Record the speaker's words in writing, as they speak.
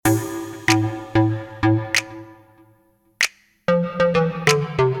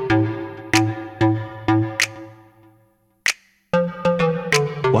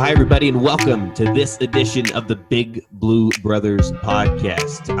Hi, everybody, and welcome to this edition of the Big Blue Brothers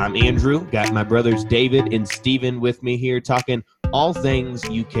podcast. I'm Andrew, got my brothers David and Steven with me here talking all things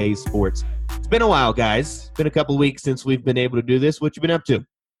UK sports. It's been a while, guys. It's been a couple weeks since we've been able to do this. What you been up to?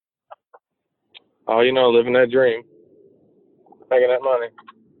 Oh, living that dream. Making that money.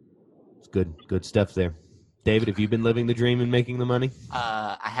 It's good stuff there. David, have you been living the dream and making the money?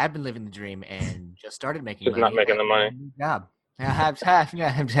 I have been living the dream and just started making Just money. not making the money. Job. If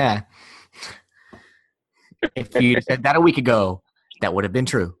you said that a week ago, that would have been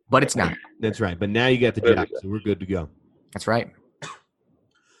true, but it's not. That's right. But now you got the job, so we're good to go. That's right.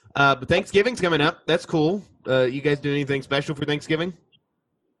 But Thanksgiving's coming up. That's cool. You guys do anything special for Thanksgiving?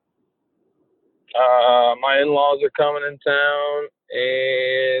 My in-laws are coming in town,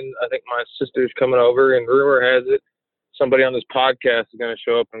 and I think my sister's coming over, and rumor has it somebody on this podcast is going to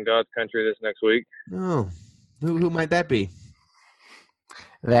show up in God's country this next week. Oh, who might that be?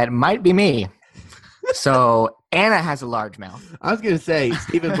 That might be me. So Anna has a large mouth. I was going to say,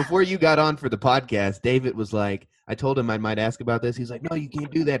 Stephen, before you got on for the podcast, David was like, I told him I might ask about this. He's like, no, you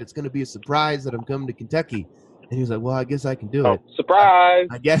can't do that. It's going to be a surprise that I'm coming to Kentucky. And he was like, well, I guess I can do it. Surprise!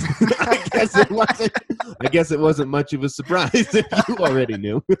 I guess it wasn't much of a surprise if you already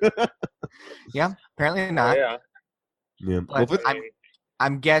knew. Yeah, apparently not. Yeah. But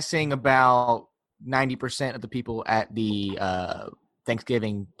I'm guessing about 90% of the people at the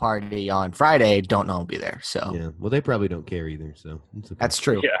Thanksgiving party on Friday don't know I'll be there. So yeah, well, they probably don't care either. So it's okay. That's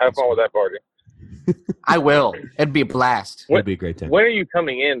true. Yeah, have fun with that party. I will. It'd be a blast. It'd be a great time. When are you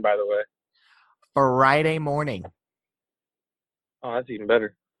coming in, by the way? Friday morning. Oh, that's even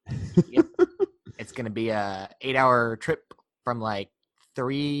better. Yep. It's going to be a 8-hour trip from like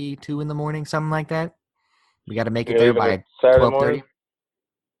 2 in the morning, something like that. We got to make it there by 12:30.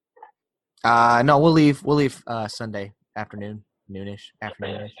 No, we'll leave Sunday afternoon, noonish. That's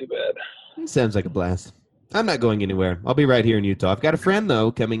too bad. It sounds like a blast. I'm not going anywhere. I'll be right here in Utah. I've got a friend, though,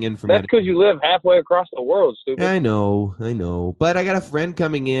 coming in from... That's because you live halfway across the world, stupid. I know. But I got a friend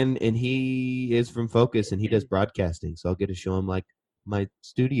coming in, and he is from Focus, and he does broadcasting. So I'll get to show him, like, my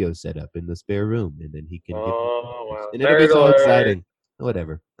studio set up in the spare room, and then he can get... Wow. And it'll be so exciting.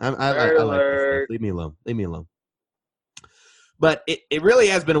 Whatever. I like this stuff. Leave me alone. But it really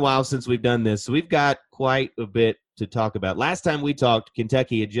has been a while since we've done this, so we've got quite a bit to talk about. Last time we talked,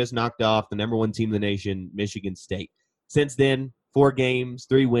 Kentucky had just knocked off the number one team in the nation, Michigan State. Since then, 4 games,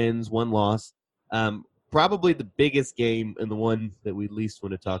 3 wins, 1 loss. Probably the biggest game and the one that we least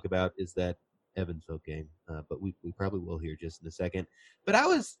want to talk about is that Evansville game. But we probably will here just in a second. But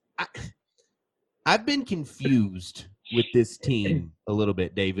I've been confused with this team a little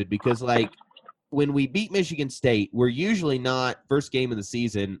bit, David, because when we beat Michigan State, we're usually not first game of the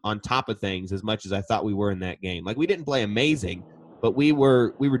season on top of things as much as I thought we were in that game. Like, we didn't play amazing, but we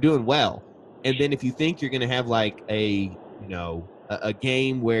were doing well. And then if you think you're going to have like a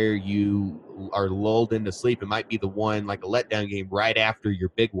game where you are lulled into sleep, it might be the one, like a letdown game right after your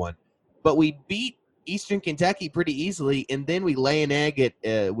big one. But we beat Eastern Kentucky pretty easily, and then we lay an egg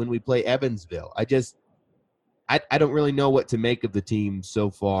at when we play Evansville. I don't really know what to make of the team so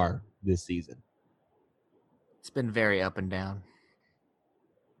far this season. It's been very up and down.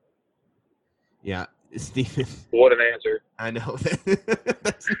 Yeah, Stephen. What an answer. I know.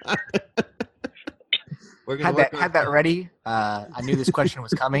 That's not... We're had that ready. I knew this question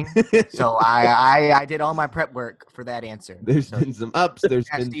was coming, so I did all my prep work for that answer. There's been some ups, there's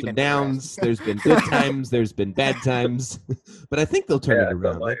been some downs, there's been good times, there's been bad times, but I think they'll turn it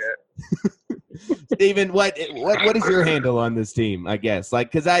around. Stephen, what is your handle on this team? I guess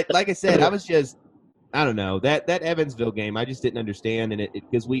because I said, I was just. I don't know. That Evansville game, I just didn't understand, and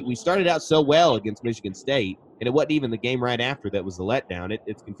because we started out so well against Michigan State, and it wasn't even the game right after that was the letdown.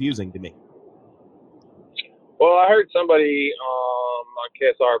 It's confusing to me. Well, I heard somebody on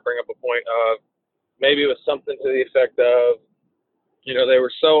KSR bring up a point of maybe it was something to the effect of, they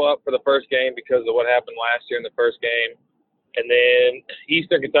were so up for the first game because of what happened last year in the first game, and then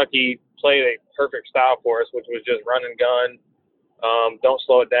Eastern Kentucky played a perfect style for us, which was just run and gun, don't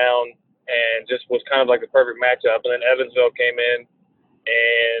slow it down. And just was kind of like the perfect matchup. And then Evansville came in,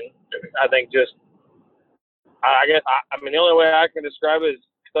 and I think the only way I can describe it is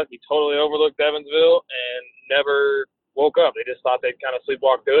Kentucky totally overlooked Evansville and never woke up. They just thought they'd kind of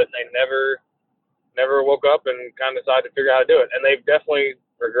sleepwalk through it, and they never woke up and kind of decided to figure out how to do it. And they've definitely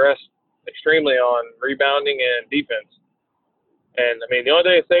regressed extremely on rebounding and defense. And, the only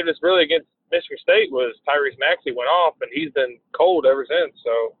thing that saved us really against Michigan State was Tyrese Maxey went off, and he's been cold ever since.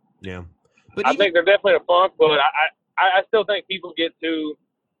 So, yeah. But I think they're definitely a funk, but I still think people get too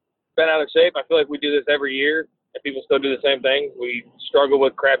bent out of shape. I feel like we do this every year. and people still do the same things. We struggle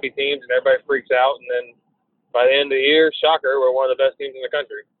with crappy teams, and everybody freaks out. And then by the end of the year, shocker, we're one of the best teams in the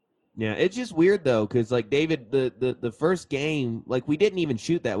country. Yeah, it's just weird, though, because, like, David, the first game, like, we didn't even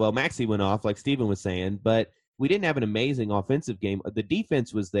shoot that well. Maxey went off, like Steven was saying, but we didn't have an amazing offensive game. The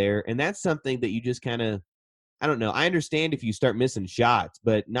defense was there, and that's something that you just kind of – I don't know. I understand if you start missing shots,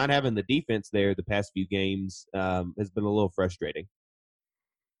 but not having the defense there the past few games has been a little frustrating.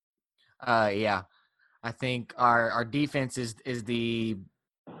 Yeah. I think our defense is the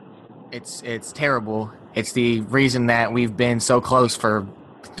it's terrible. It's the reason that we've been so close for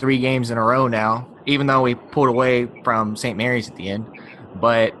 3 games in a row now, even though we pulled away from St. Mary's at the end.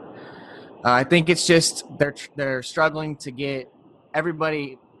 But I think it's just they're struggling to get –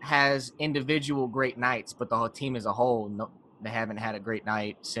 everybody has individual great nights, but the whole team as a whole, they haven't had a great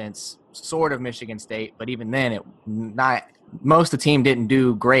night since sort of Michigan State. But even then, most of the team didn't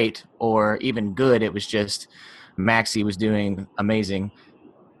do great or even good. It was just Maxey was doing amazing.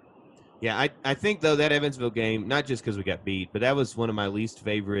 Yeah, I think, though, that Evansville game, not just because we got beat, but that was one of my least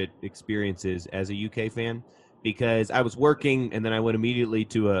favorite experiences as a UK fan because I was working and then I went immediately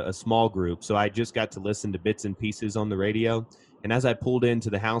to a small group. So I just got to listen to bits and pieces on the radio. And as I pulled into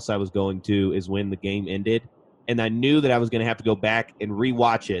the house I was going to is when the game ended. And I knew that I was going to have to go back and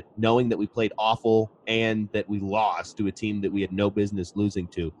rewatch it, knowing that we played awful and that we lost to a team that we had no business losing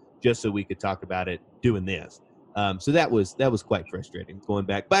to, just so we could talk about it doing this. So that was quite frustrating going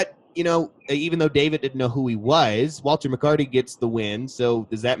back. But, you know, even though David didn't know who he was, Walter McCarty gets the win. So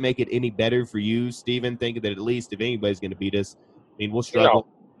does that make it any better for you, Steven, thinking that at least if anybody's going to beat us, I mean, we'll struggle?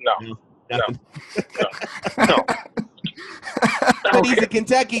 No. But he's a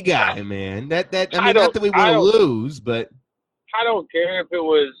Kentucky guy, man. Not that we want to lose, but I don't care if it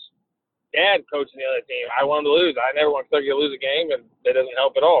was Dad coaching the other team. I want him to lose. I never want Kentucky to lose a game, and that doesn't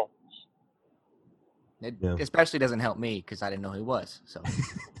help at all. It especially doesn't help me because I didn't know who he was. So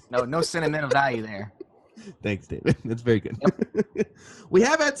no sentimental value there. Thanks, David. That's very good. Yep. We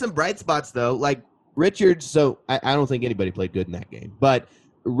have had some bright spots, though, like Richards. So I don't think anybody played good in that game. But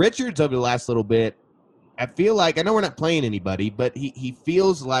Richards over the last little bit, I feel like – I know we're not playing anybody, but he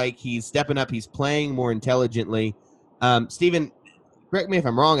feels like he's stepping up. He's playing more intelligently. Steven, correct me if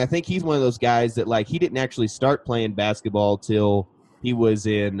I'm wrong. I think he's one of those guys that, like, he didn't actually start playing basketball till he was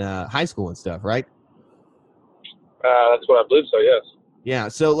in high school and stuff, right? That's what I believe so, yes. Yeah,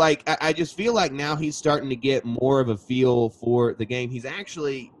 so, like, I just feel like now he's starting to get more of a feel for the game. He's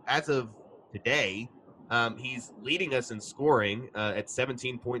actually, as of today, he's leading us in scoring at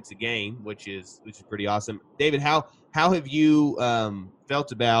 17 points a game, which is pretty awesome. David, how have you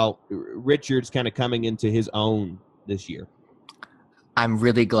felt about Richards kind of coming into his own this year? I'm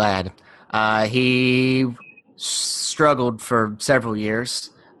really glad. He struggled for several years.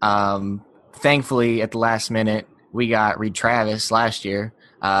 Thankfully, at the last minute, we got Reed Travis last year,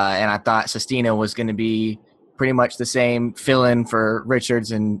 and I thought Sestina was going to be pretty much the same fill-in for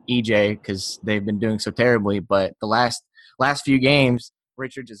Richards and EJ because they've been doing so terribly. But the last few games,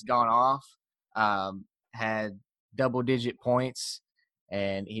 Richards has gone off, had double-digit points,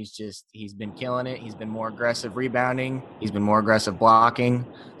 and he's been killing it. He's been more aggressive rebounding. He's been more aggressive blocking.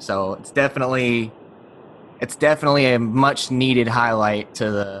 So it's definitely a much-needed highlight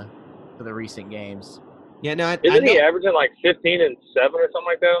to the recent games. Yeah, no, Isn't he averaging like 15 and 7 or something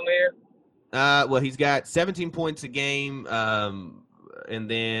like that on the year? Well, he's got 17 points a game, and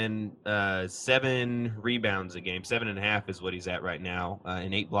then 7 rebounds a game. 7.5 is what he's at right now,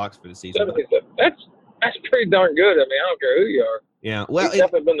 and 8 blocks for the season. That's pretty darn good. I mean, I don't care who you are. Yeah, well, he's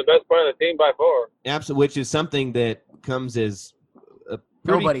definitely been the best player on the team by far. Absolutely, which is something that comes as a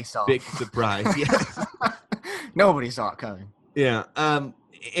pretty big surprise. Yes. Nobody saw it coming. Yeah.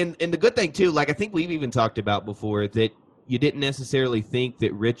 And the good thing, too, like I think we've even talked about before, that you didn't necessarily think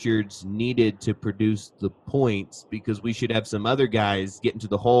that Richards needed to produce the points because we should have some other guys get into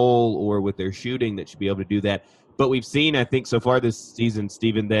the hole or with their shooting that should be able to do that. But we've seen, I think, so far this season,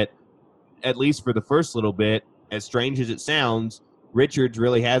 Steven, that at least for the first little bit, as strange as it sounds, Richards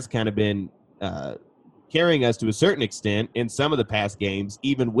really has kind of been carrying us to a certain extent in some of the past games,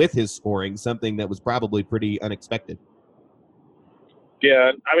 even with his scoring, something that was probably pretty unexpected.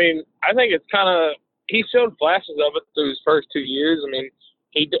 Yeah, I mean, I think it's kind of – he showed flashes of it through his first 2 years. I mean,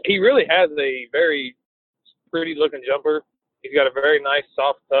 he really has a very pretty-looking jumper. He's got a very nice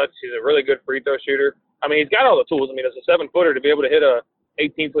soft touch. He's a really good free throw shooter. I mean, he's got all the tools. I mean, as a 7-footer, to be able to hit a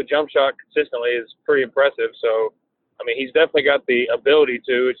 18-foot jump shot consistently is pretty impressive. So, I mean, he's definitely got the ability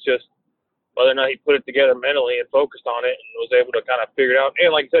to. It's just whether or not he put it together mentally and focused on it and was able to kind of figure it out. And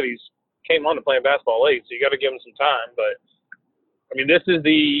like I said, he's came on to playing basketball late, so you got to give him some time. But, I mean, this is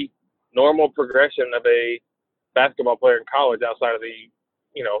the normal progression of a basketball player in college outside of the,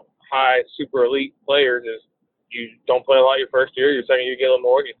 high super elite players is you don't play a lot your first year, your second year you get a little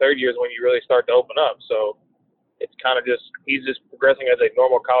more, and your third year is when you really start to open up. So it's kind of he's just progressing as a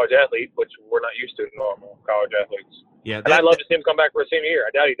normal college athlete, which we're not used to normal college athletes. Yeah, and I'd love to see him come back for a senior year.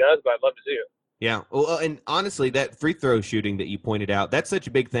 I doubt he does, but I'd love to see it. Yeah, well, and honestly, that free throw shooting that you pointed out, that's such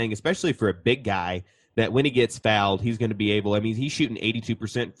a big thing, especially for a big guy, that when he gets fouled, he's going to be able – I mean, he's shooting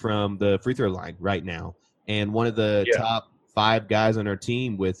 82% from the free throw line right now, and one of the top 5 guys on our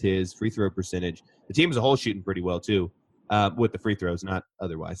team with his free throw percentage. The team as a whole shooting pretty well too, with the free throws, not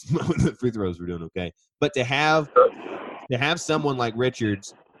otherwise. The free throws were doing okay. But to have someone like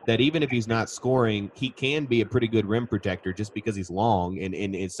Richards that even if he's not scoring, he can be a pretty good rim protector just because he's long and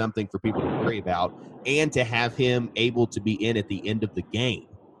it's something for people to worry about. And to have him able to be in at the end of the game,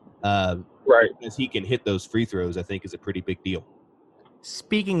 right, because he can hit those free throws, I think is a pretty big deal.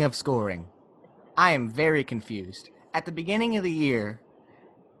 Speaking of scoring, I am very confused. At the beginning of the year,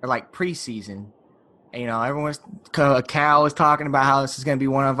 or like preseason, Cal was talking about how this is going to be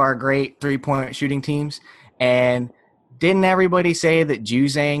one of our great 3-point shooting teams. And didn't everybody say that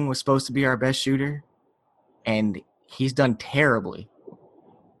Juzang was supposed to be our best shooter? And he's done terribly.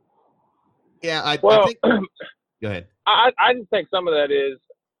 Yeah, I think – go ahead. I just think some of that is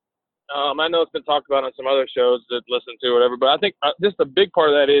I know it's been talked about on some other shows that listen to whatever, but I think just a big part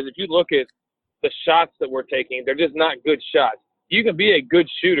of that is if you look at the shots that we're taking, they're just not good shots. You can be a good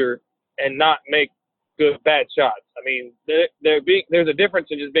shooter and not make bad shots. I mean, there's a difference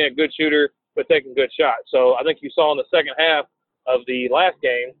in just being a good shooter but taking good shots. So I think you saw in the second half of the last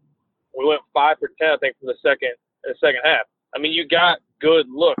game, we went 5 for 10, I think, from the second half. I mean, you got good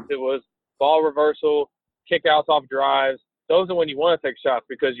looks. It was ball reversal, kickouts off drives. Those are when you want to take shots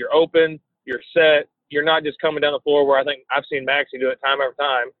because you're open, you're set. You're not just coming down the floor where I think I've seen Maxey do it time after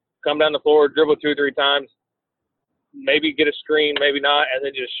time. Come down the floor, dribble 2 or 3 times, maybe get a screen, maybe not, and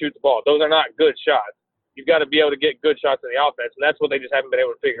then just shoot the ball. Those are not good shots. You've got to be able to get good shots in the offense, and that's what they just haven't been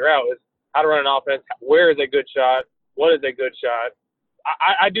able to figure out is how to run an offense. Where is a good shot? What is a good shot?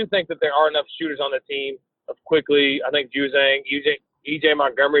 I do think that there are enough shooters on the team of quickly. I think Juzang, EJ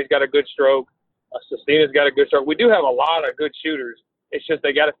Montgomery's got a good stroke. Sestina's got a good stroke. We do have a lot of good shooters. It's just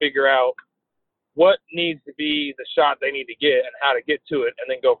they got to figure out what needs to be the shot they need to get and how to get to it and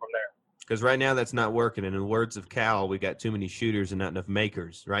then go from there. Because right now that's not working. And in the words of Cal, we got too many shooters and not enough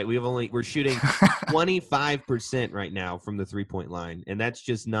makers, right? We're shooting 25% right now from the 3-point line. And that's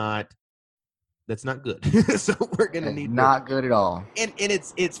just not good. So we're going to need not good at all. And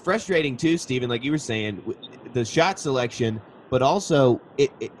it's frustrating too, Stephen, like you were saying, the shot selection, but also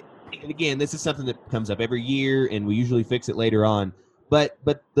and again, this is something that comes up every year and we usually fix it later on. But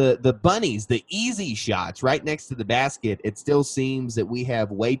the bunnies, the easy shots right next to the basket, it still seems that we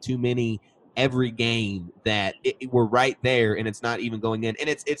have way too many every game that we're right there and it's not even going in. And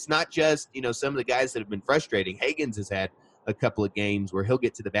it's not just, some of the guys that have been frustrating. Hagens has had a couple of games where he'll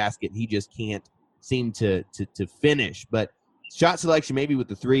get to the basket and he just can't seem to finish. But shot selection maybe with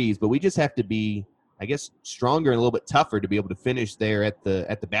the threes, but we just have to be, I guess, stronger and a little bit tougher to be able to finish there at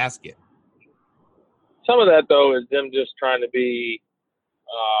the basket. Some of that, though, is them just trying to be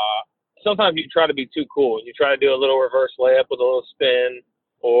sometimes you try to be too cool. You try to do a little reverse layup with a little spin,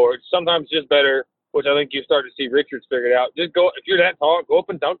 or sometimes just better, which I think you start to see Richards figured out. Just go, if you're that tall, go up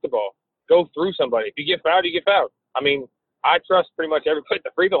and dunk the ball. Go through somebody. If you get fouled, you get fouled. I mean, I trust pretty much everybody at the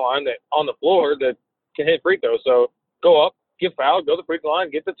free throw line that on the floor that can hit free throws. So go up, get fouled, go to the free throw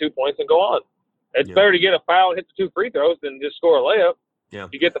line, get the 2 points, and go on. It's better to get a foul and hit the 2 free throws than just score a layup. Yeah.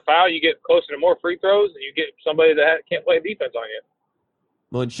 You get the foul, you get closer to more free throws, and you get somebody that can't play defense on you.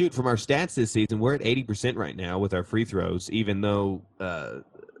 Well, and shoot, from our stats this season, we're at 80% right now with our free throws, even though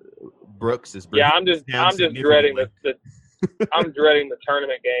Brooks is bringing I'm just dreading I'm dreading the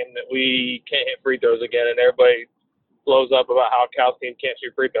tournament game that we can't hit free throws again, and everybody blows up about how Cal's team can't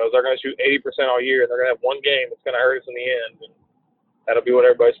shoot free throws. They're going to shoot 80% all year, and they're going to have one game that's going to hurt us in the end. And that'll be what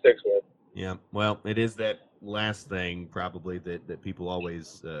everybody sticks with. Yeah, well, it is that last thing probably that people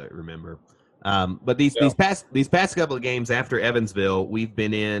always remember. But these past couple of games after Evansville, we've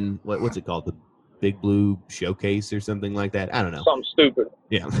been in what's it called, the Big Blue Showcase or something like that. I don't know. Something stupid.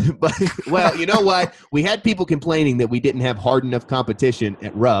 Yeah, but well, you know what? We had people complaining that we didn't have hard enough competition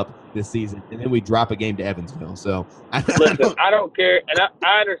at Rupp this season, and then we drop a game to Evansville. So I don't care, and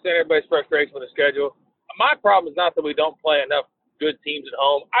I understand everybody's frustration with the schedule. My problem is not that we don't play enough good teams at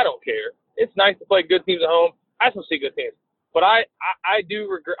home. I don't care. It's nice to play good teams at home. I still see good teams. But I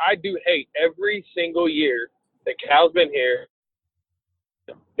do hate every single year that Cal's been here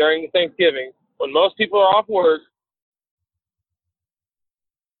during Thanksgiving when most people are off work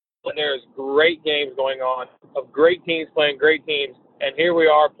and there's great games going on of great teams playing great teams, and here we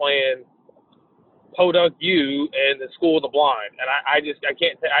are playing Podunk U and the School of the Blind, and I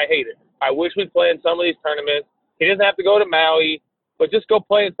can't say I hate it. I wish we'd play in some of these tournaments. He doesn't have to go to Maui, but just go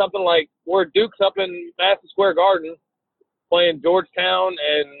play in something like where Duke's up in Madison Square Garden, playing Georgetown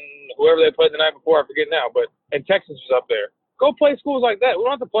and whoever they played the night before, I forget now, and Texas was up there. Go play schools like that. We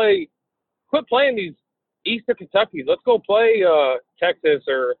don't have to quit playing these Eastern Kentucky. Let's go play Texas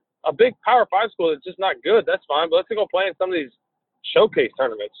or a big Power 5 school that's just not good. That's fine, but let's go play in some of these showcase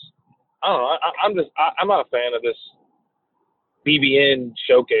tournaments. I don't know. I'm not a fan of this BBN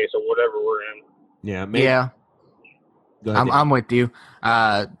showcase or whatever we're in. Yeah. Maybe. Yeah. Go ahead, I'm with you.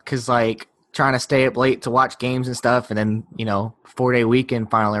 Cause like trying to stay up late to watch games and stuff, and then 4-day weekend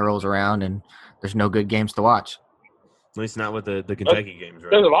finally rolls around, and there's no good games to watch. At least not with the Kentucky games,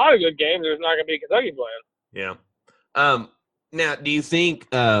 right? There's a lot of good games. There's not going to be Kentucky playing. Yeah. Now, do you think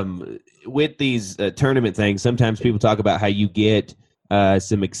with these tournament things, sometimes people talk about how you get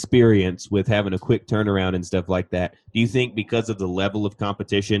some experience with having a quick turnaround and stuff like that. Do you think because of the level of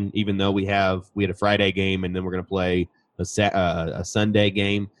competition, even though we had a Friday game and then we're going to play a Sunday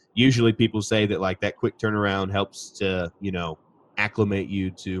game, usually people say that like that quick turnaround helps to acclimate you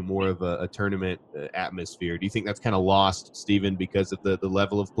to more of a tournament atmosphere? Do you think that's kind of lost, Stephen, because of the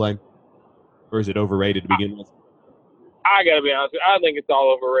level of play, or is it overrated to begin with? I got to be honest with you, I think it's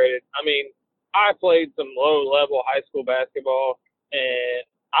all overrated. I mean, I played some low-level high school basketball, and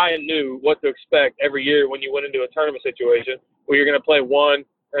I knew what to expect every year when you went into a tournament situation where you're going to play one.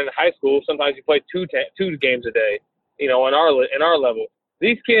 And in high school, sometimes you play two games a day. In our level,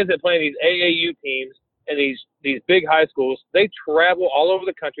 these kids that play in these AAU teams and these big high schools, they travel all over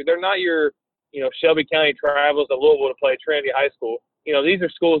the country. They're not your Shelby County travels to Louisville to play Trinity High School. These are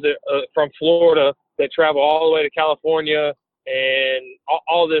schools that from Florida that travel all the way to California and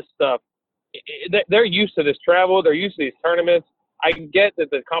all this stuff. They're used to this travel. They're used to these tournaments. I get that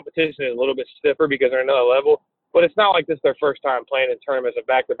the competition is a little bit stiffer because they're another level, but it's not like this is their first time playing in tournaments of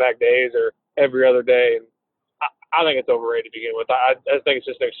back-to-back days or every other day. I think it's overrated to begin with. I think it's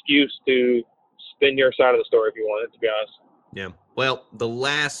just an excuse to spin your side of the story if you want it, to be honest. Yeah. Well, the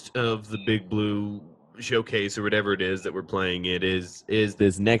last of the Big Blue showcase or whatever it is that we're playing is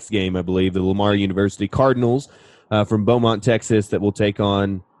this next game, I believe, the Lamar University Cardinals from Beaumont, Texas, that will take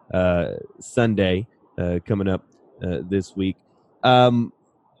on Sunday coming up this week.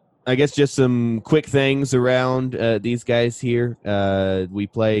 I guess just some quick things around these guys here. We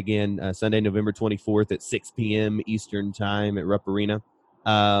play again Sunday, November 24th at 6 p.m. Eastern Time at Rupp Arena.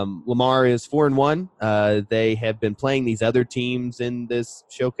 Lamar is 4-1. They have been playing these other teams in this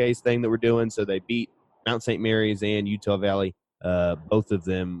showcase thing that we're doing, so they beat Mount St. Mary's and Utah Valley, both of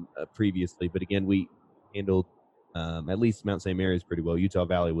them previously. But again, we handled at least Mount St. Mary's pretty well. Utah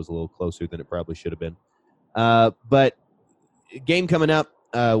Valley was a little closer than it probably should have been. But game coming up.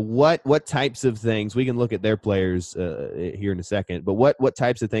 What types of things, we can look at their players here in a second, but what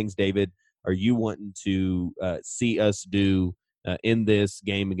types of things, David, are you wanting to see us do in this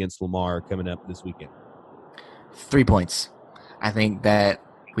game against Lamar coming up this weekend? 3 points. I think that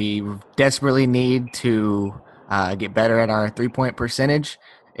we desperately need to get better at our 3-point percentage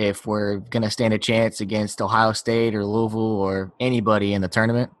if we're going to stand a chance against Ohio State or Louisville or anybody in the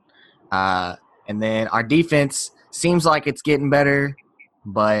tournament. And then our defense seems like it's getting better,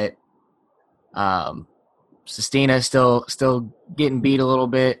 but Sestina is still getting beat a little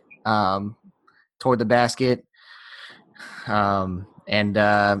bit toward the basket. And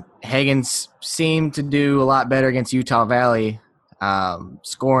Hagens seemed to do a lot better against Utah Valley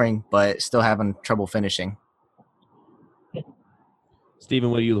scoring, but still having trouble finishing. Stephen,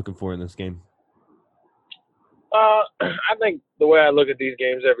 what are you looking for in this game? I think the way I look at these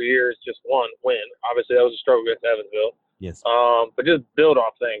games every year is just one, win. Obviously, that was a struggle against Evansville. Yes. But just build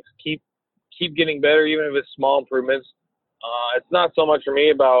off things. Keep getting better, even if it's small improvements. It's not so much for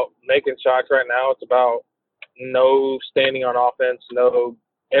me about making shots right now. It's about no standing on offense, no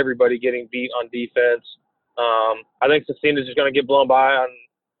everybody getting beat on defense. I think Sestina's just going to get blown by on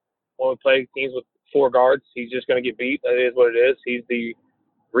when we play teams with 4 guards. He's just going to get beat. That is what it is. He's the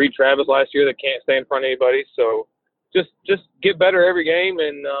Reed Travis last year that can't stay in front of anybody. So just get better every game,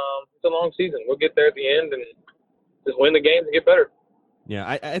 and it's a long season. We'll get there at the end and just win the games and get better. Yeah,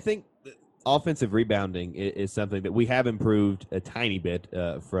 I think offensive rebounding is something that we have improved a tiny bit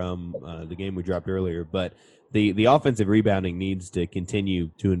from the game we dropped earlier, but the offensive rebounding needs to continue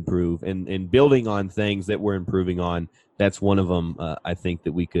to improve, and building on things that we're improving on, that's one of them I think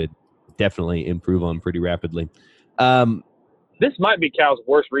that we could definitely improve on pretty rapidly. This might be Cal's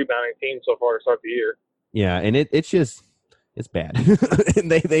worst rebounding team so far to start the year. Yeah, and it's It's bad.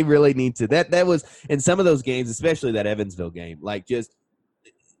 And they really need to. That was in some of those games, especially that Evansville game, like just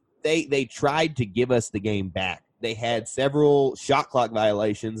they tried to give us the game back. They had several shot clock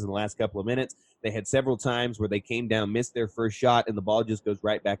violations in the last couple of minutes. They had several times where they came down, missed their first shot, and the ball just goes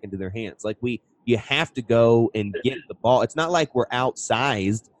right back into their hands. Like you have to go and get the ball. It's not like we're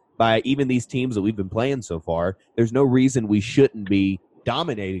outsized by even these teams that we've been playing so far. There's no reason we shouldn't be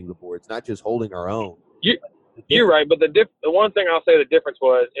dominating the boards, not just holding our own. You're right, but the one thing I'll say the difference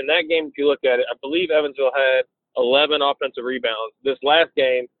was in that game. If you look at it, I believe Evansville had 11 offensive rebounds. This last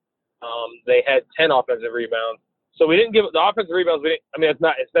game, they had 10 offensive rebounds. So we didn't give the offensive rebounds.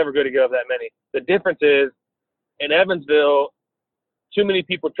 It's never good to give up that many. The difference is in Evansville, too many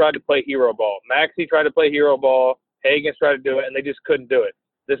people tried to play hero ball. Maxey tried to play hero ball. Hagens tried to do it, and they just couldn't do it.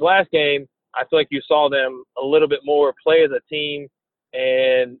 This last game, I feel like you saw them a little bit more play as a team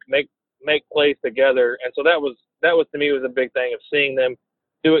and make plays together. And so that was to me was a big thing of seeing them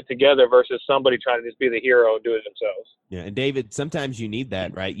do it together versus somebody trying to just be the hero and do it themselves. Yeah, and David, sometimes you need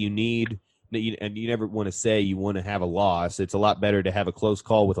that, right? And you never want to say you want to have a loss. It's a lot better to have a close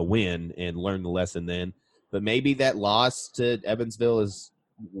call with a win and learn the lesson then. But maybe that loss to Evansville has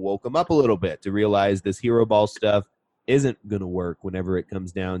woke them up a little bit to realize this hero ball stuff isn't going to work whenever it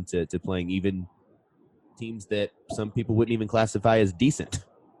comes down to playing even teams that some people wouldn't even classify as decent.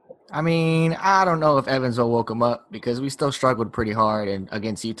 I mean, I don't know if Evansville woke them up because we still struggled pretty hard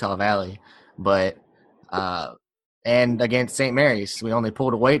against Utah Valley. But and against St. Mary's, we only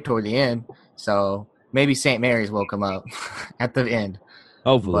pulled away toward the end. So maybe St. Mary's woke them up at the end.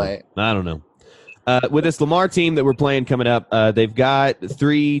 Hopefully. But I don't know. With this Lamar team that we're playing coming up, they've got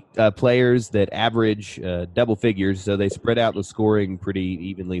three players that average double figures, so they spread out the scoring pretty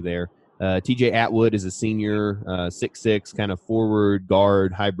evenly there. TJ Atwood is a senior, 6'6", kind of forward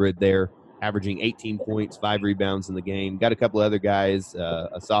guard hybrid there, averaging 18 points, 5 rebounds in the game. Got a couple other guys,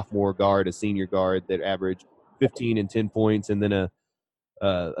 a sophomore guard, a senior guard that average 15 and 10 points, and then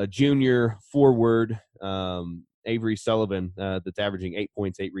a junior forward, Avery Sullivan, that's averaging 8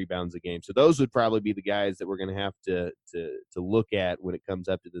 points, 8 rebounds a game. So those would probably be the guys that we're going to have to look at when it comes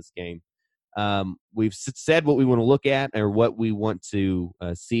up to this game. We've said what we want to look at or what we want to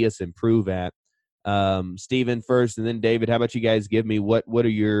see us improve at. Stephen first, and then David. How about you guys give me what are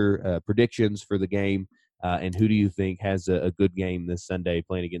your predictions for the game, and who do you think has a good game this Sunday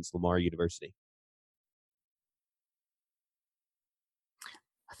playing against Lamar University?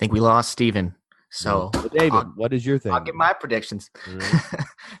 I think we lost Stephen. So, well, David, what is your thing? I'll give my predictions. Right.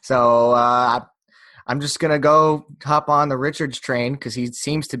 So I'm just gonna go hop on the Richards train because he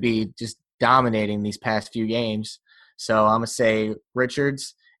seems to be just dominating these past few games. So I'm gonna say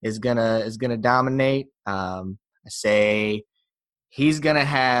Richards is gonna dominate. I say he's gonna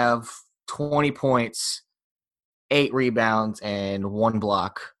have 20 points, 8 rebounds, and 1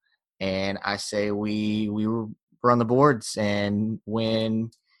 block. And I say we run the boards and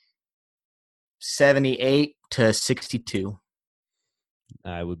win 78-62.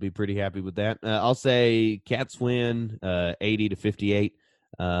 I would be pretty happy with that. I'll say Cats win 80-58.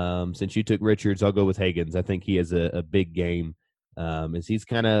 Since you took Richards, I'll go with Hagens. I think he has a big game. As he's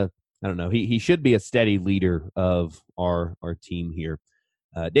kind of, I don't know, he should be a steady leader of our team here.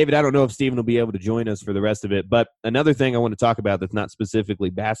 David, I don't know if Stephen will be able to join us for the rest of it, but another thing I want to talk about that's not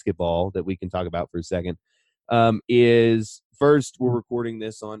specifically basketball that we can talk about for a second is first, we're recording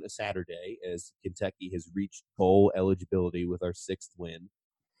this on a Saturday as Kentucky has reached bowl eligibility with our 6th win.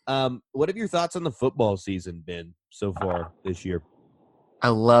 What have your thoughts on the football season been so far this year? I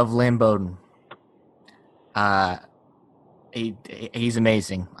love Lynn Bowden. He's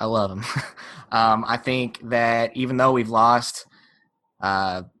amazing. I love him. I think that even though we've lost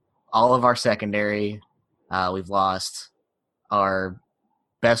all of our secondary, we've lost our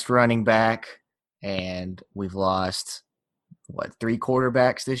best running back, and we've lost 3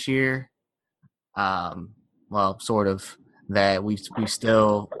 quarterbacks this year. Well, sort of. That we've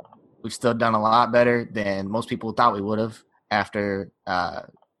still done a lot better than most people thought we would have after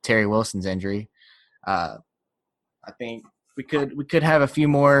Terry Wilson's injury. I think we could have a few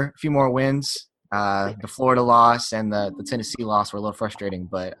more wins. The Florida loss and the Tennessee loss were a little frustrating,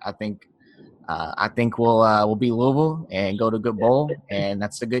 but I think we'll beat Louisville and go to a good bowl, and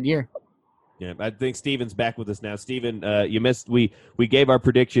that's a good year. Yeah, I think Steven's back with us now. Steven, you missed. We gave our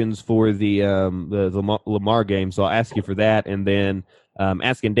predictions for the Lamar game, so I'll ask you for that, and then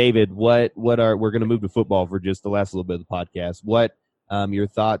asking David we're going to move to football for just the last little bit of the podcast. What your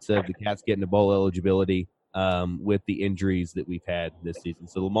thoughts of the Cats getting to bowl eligibility with the injuries that we've had this season?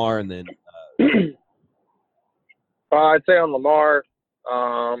 So Lamar, and then I'd say on Lamar,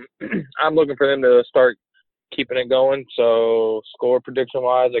 I'm looking for them to start keeping it going. So score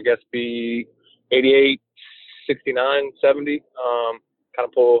prediction-wise, I guess be 88, 69, 70. Kind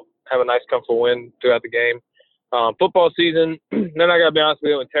of have a nice, comfortable win throughout the game. Football season, then I got to be honest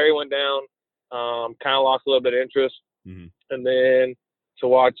with you, when Terry went down, kind of lost a little bit of interest. Mm-hmm. And then to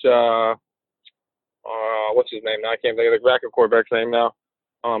watch what's his name now? I can't think of the backup quarterback's name now.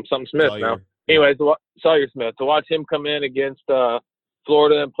 Something Smith Sawyer. now. Anyways, Sawyer Smith. To watch him come in against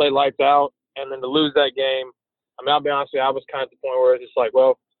Florida and play lights out, and then to lose that game. I mean, I'll be honest with you, I was kind of at the point where it's just like,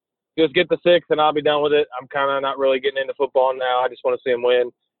 well, just get the 6 and I'll be done with it. I'm kind of not really getting into football now. I just want to see him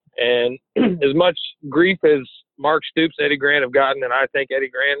win. And as much grief as Mark Stoops and Eddie Grant have gotten, and I think Eddie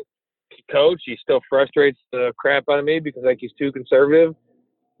Grant, coach, he still frustrates the crap out of me because I think he's too conservative.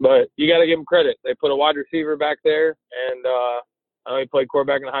 But you got to give him credit. They put a wide receiver back there, and I know he played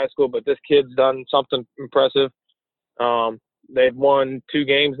quarterback in high school, but this kid's done something impressive. They've won 2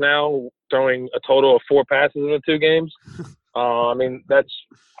 games now, throwing a total of 4 passes in the 2 games. I mean,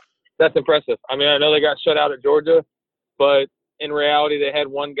 that's impressive. I mean, I know they got shut out at Georgia, but in reality, they had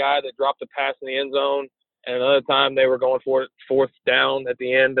one guy that dropped a pass in the end zone, and another time they were going for it 4th down at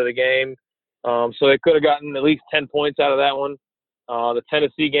the end of the game. So they could have gotten at least 10 points out of that one. The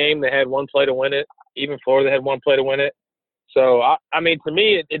Tennessee game, they had 1 play to win it. Even Florida, they had 1 play to win it. So, I mean, to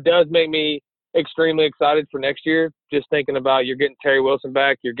me, it does make me extremely excited for next year, just thinking about you're getting Terry Wilson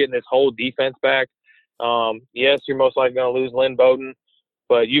back, you're getting this whole defense back. Yes, you're most likely going to lose Lynn Bowden,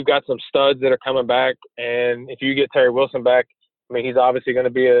 but you've got some studs that are coming back, and if you get Terry Wilson back, I mean, he's obviously going to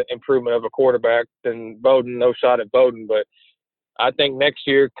be an improvement of a quarterback than Bowden. No shot at Bowden, but I think next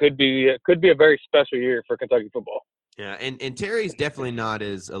year could be a very special year for Kentucky football. Yeah, and Terry's definitely not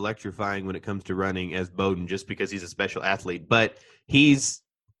as electrifying when it comes to running as Bowden, just because he's a special athlete. But he's,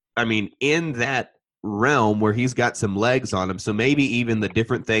 I mean, in that realm where he's got some legs on him. So maybe even the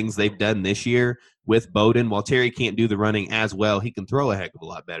different things they've done this year with Bowden, while Terry can't do the running as well, he can throw a heck of a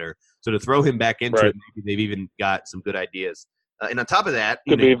lot better. So to throw him back into it, maybe they've even got some good ideas. And on top of that,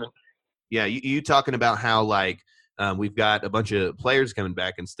 you talking about how we've got a bunch of players coming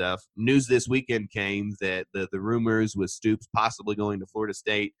back and stuff. News this weekend came that the rumors with Stoops possibly going to Florida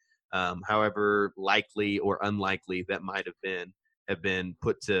State, however likely or unlikely that might have been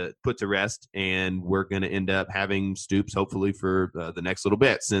put to rest, and we're going to end up having Stoops hopefully for the next little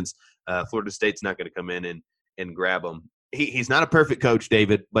bit, since Florida State's not going to come in and grab him. He's not a perfect coach,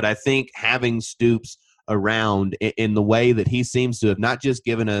 David, but I think having Stoops around in the way that he seems to have not just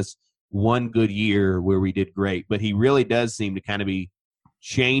given us one good year where we did great, but he really does seem to kind of be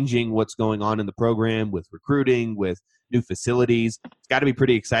changing what's going on in the program with recruiting, with new facilities. It's got to be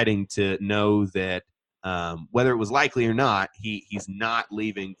pretty exciting to know that whether it was likely or not, he's not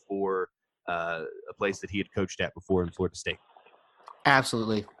leaving for a place that he had coached at before in Florida State.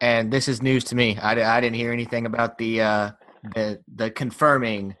 Absolutely, and this is news to me. I didn't hear anything about the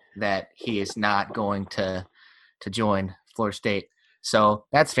confirming that he is not going to join Florida State. So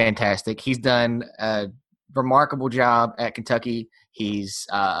that's fantastic. He's done a remarkable job at Kentucky. He's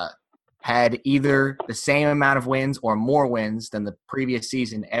had either the same amount of wins or more wins than the previous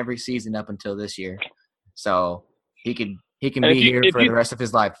season every season up until this year. So he can be here for the rest of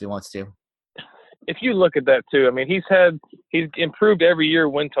his life if he wants to. If you look at that too, I mean, he's improved every year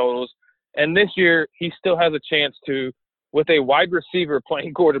win totals, and this year he still has a chance to, with a wide receiver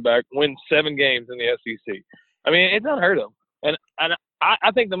playing quarterback, win 7 games in the SEC. I mean, it's unheard of. And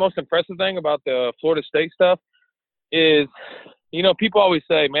I think the most impressive thing about the Florida State stuff is, you know, people always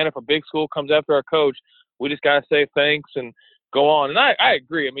say, man, if a big school comes after our coach, we just got to say thanks and go on. And I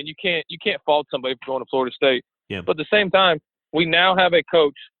agree. I mean, you can't fault somebody for going to Florida State. Yeah. But at the same time, we now have a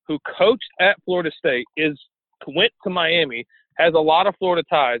coach who coached at Florida State, went to Miami, has a lot of Florida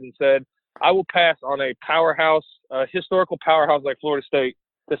ties, and said, I will pass on a powerhouse, historical powerhouse like Florida State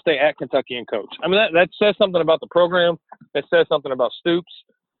to stay at Kentucky and coach. I mean, that says something about the program. That says something about Stoops,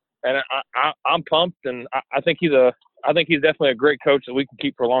 and I'm pumped. And I think he's definitely a great coach that we can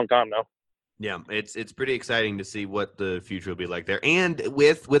keep for a long time now. Yeah, it's pretty exciting to see what the future will be like there. And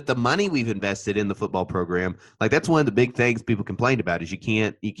with the money we've invested in the football program, like that's one of the big things people complained about is you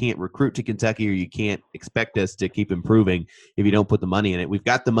can't recruit to Kentucky, or you can't expect us to keep improving if you don't put the money in it. We've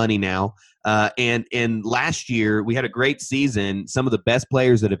got the money now. And last year we had a great season. Some of the best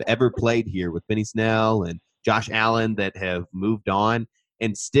players that have ever played here with Benny Snell and Josh Allen that have moved on,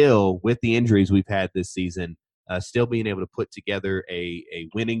 and still with the injuries we've had this season, still being able to put together a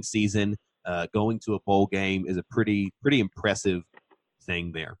winning season. Going to a bowl game is a pretty impressive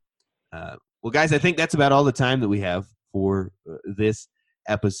thing there. Well, guys, I think that's about all the time that we have for this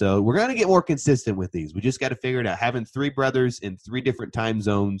episode. We're going to get more consistent with these. We just got to figure it out. Having 3 brothers in 3 different time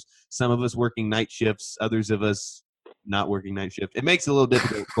zones, some of us working night shifts, others of us not working night shift. It makes it a little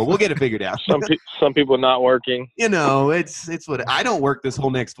difficult, but we'll get it figured out. Some people not working. It's what I don't work this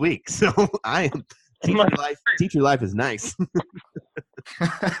whole next week, so I am teacher life is nice.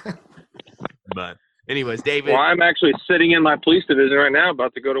 But anyways, David. Well, I'm actually sitting in my police division right now,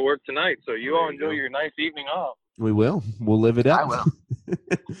 about to go to work tonight. So you all enjoy your nice evening off. We will. We'll live it up. I will.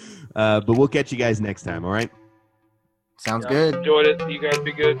 But we'll catch you guys next time. All right. Sounds good. Enjoyed it. You guys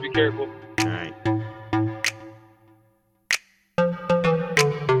be good. Be careful. All right.